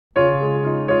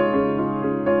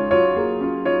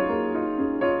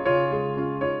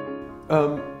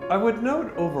would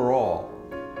note overall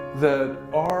that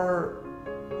our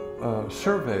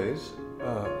surveys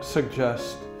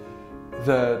suggest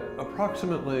that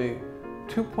approximately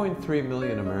 2.3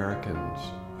 million Americans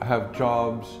have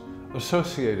jobs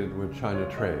associated with China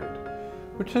trade,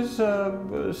 which is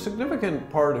a significant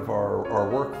part of our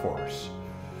workforce.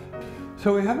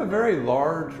 So we have a very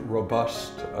large,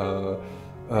 robust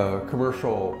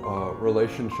commercial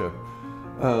relationship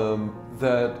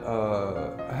that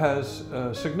has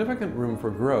significant room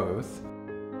for growth.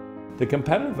 The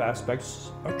competitive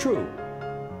aspects are true,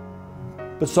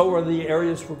 but so are the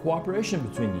areas for cooperation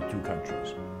between the two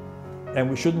countries. And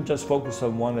we shouldn't just focus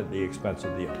on one at the expense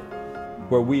of the other,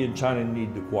 where we and China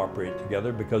need to cooperate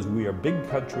together because we are big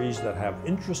countries that have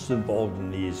interests involved in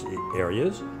these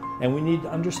areas, and we need to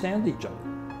understand each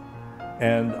other.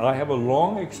 And I have a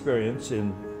long experience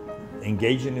in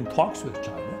engaging in talks with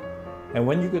China, and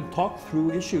when you can talk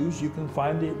through issues, you can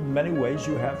find in many ways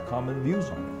you have common views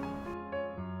on it.